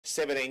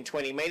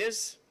17-20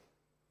 metres.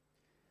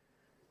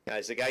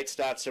 As the gate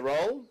starts to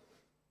roll,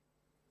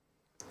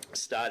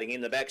 starting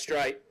in the back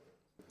straight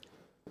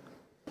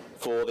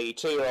for the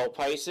 2-year-old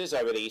paces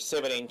over the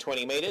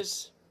 17-20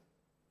 metres,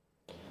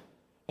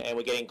 and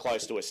we're getting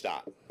close to a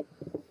start.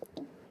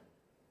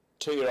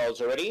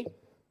 2-year-olds are ready.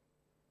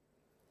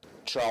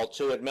 Trial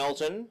 2 at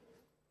Melton.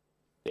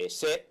 They're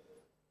set,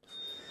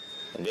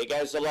 and there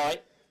goes the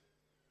light,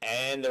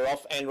 and they're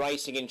off and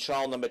racing in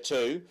trial number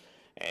 2.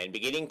 And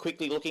beginning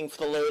quickly looking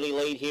for the early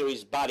lead here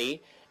is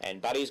Buddy. And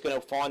Buddy's going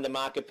to find the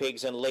marker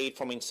pegs and lead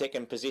from in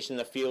second position in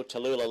the field,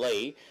 Tallulah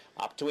Lee.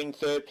 Up to in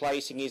third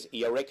placing is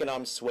You Reckon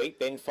I'm Sweet.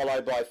 Then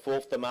followed by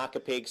fourth, the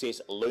marker pegs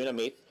is Luna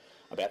Myth.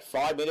 About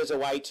 5 metres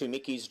away to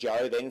Mickey's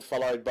Joe, then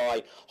followed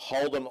by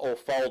Hold 'em or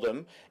Fold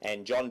 'em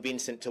and John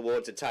Vincent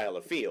towards the tail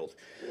of the field.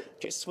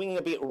 Just swinging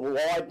a bit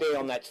wide there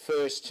on that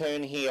first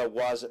turn here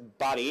was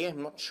Buddy.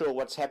 I'm not sure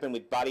what's happened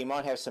with Buddy.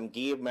 Might have some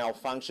gear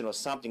malfunction or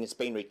something. It's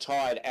been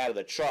retired out of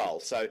the trial.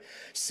 So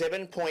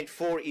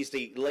 7.4 is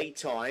the lead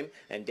time,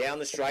 and down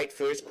the straight,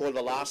 first quarter,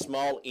 the last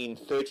mile in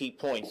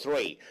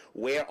 30.3.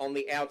 Where on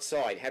the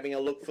outside, having a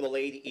look for the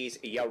lead is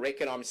You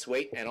Reckon I'm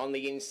Sweet, and on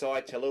the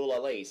inside,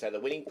 Tallulah Lee. So the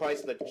winning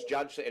place for the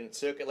judge and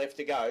circuit left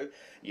to go.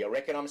 You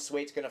Reckon I'm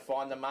Sweet's going to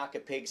find the marker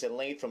pegs and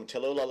lead from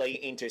Tallulah Lee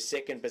into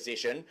second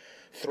position.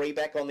 3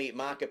 back on the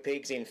marker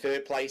pegs in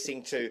third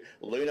placing to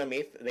Luna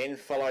Myth, then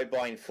followed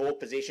by in fourth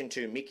position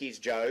to Mickey's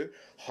Joe.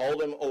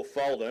 Hold 'em or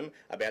Fold 'em.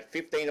 About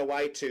 15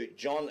 away to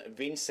John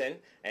Vincent,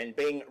 and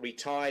being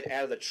retired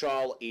out of the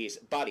trial is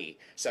Buddy.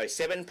 So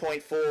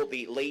 7.4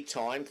 the lead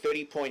time,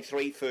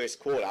 30.3 first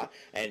quarter,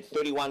 and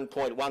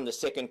 31.1 the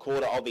second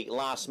quarter of the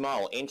last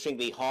mile, entering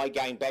the high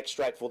game back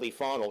straight for the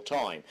final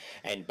time.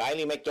 And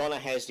Bailey McDonough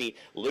has the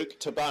Luke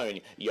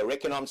Tabone, You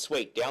Reckon I'm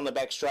Sweet, down the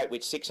back straight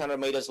with 600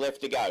 metres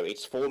left to go.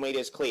 It's 4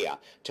 metres clear.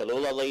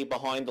 Tallulah Lee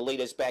behind the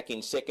leaders back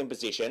in second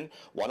position.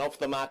 One off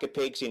the marker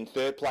pegs in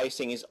third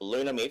placing is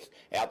Luna Myth.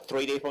 Out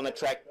 3 deep on the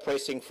track,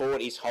 pressing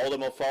forward is Hold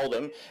 'em or Fold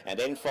 'em, and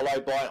then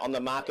followed by on the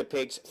marker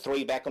pegs,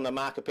 3 back on the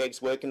marker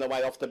pegs, working the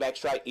way off the back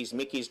straight is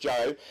Mickey's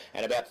Joe,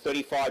 and about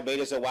 35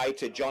 metres away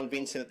to John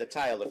Vincent at the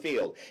tail of the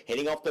field.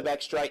 Heading off the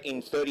back straight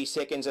in 30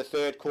 seconds a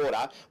third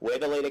quarter, where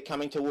the leader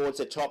coming towards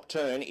the top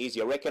turn is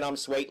You Reckon I'm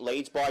Sweet,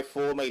 leads by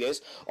 4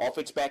 metres. Off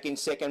its back in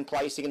second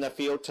placing in the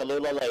field,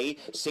 Tallulah Lee,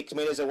 6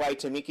 metres away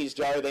to Mickey's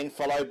Joe, then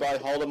followed by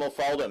Hold 'em or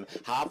Fold 'em.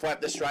 Halfway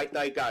up the straight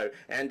they go,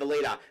 and the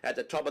leader at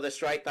the top of the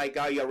straight they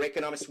go. You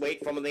Reckon I'm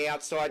Sweet from the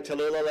outside,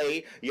 Tallulah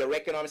Lee. You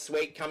Reckon I'm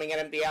Sweet coming at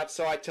him the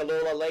outside,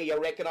 Tallulah Lee. You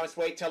Reckon I'm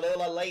Sweet,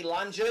 Tallulah Lee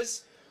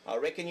lunges. I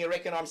reckon You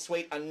Reckon I'm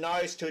Sweet, a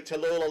nose to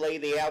Tallulah Lee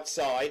the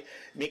outside.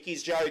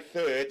 Mickey's Joe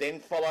third, then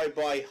followed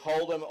by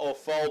Hold 'em or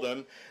Fold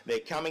 'em. They're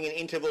coming in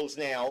intervals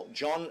now.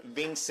 John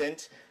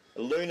Vincent,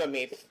 Luna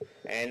Myth,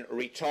 and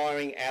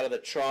retiring out of the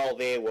trial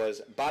there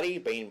was Buddy,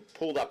 being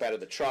pulled up out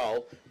of the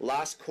trial.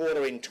 Last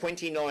quarter in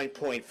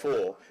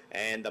 29.4,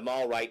 and the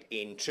mile rate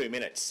in 2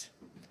 minutes.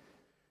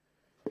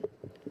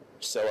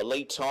 So a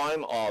lead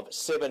time of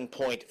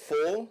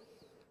 7.4,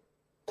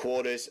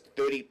 quarters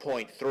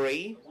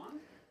 30.3,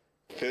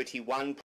 31.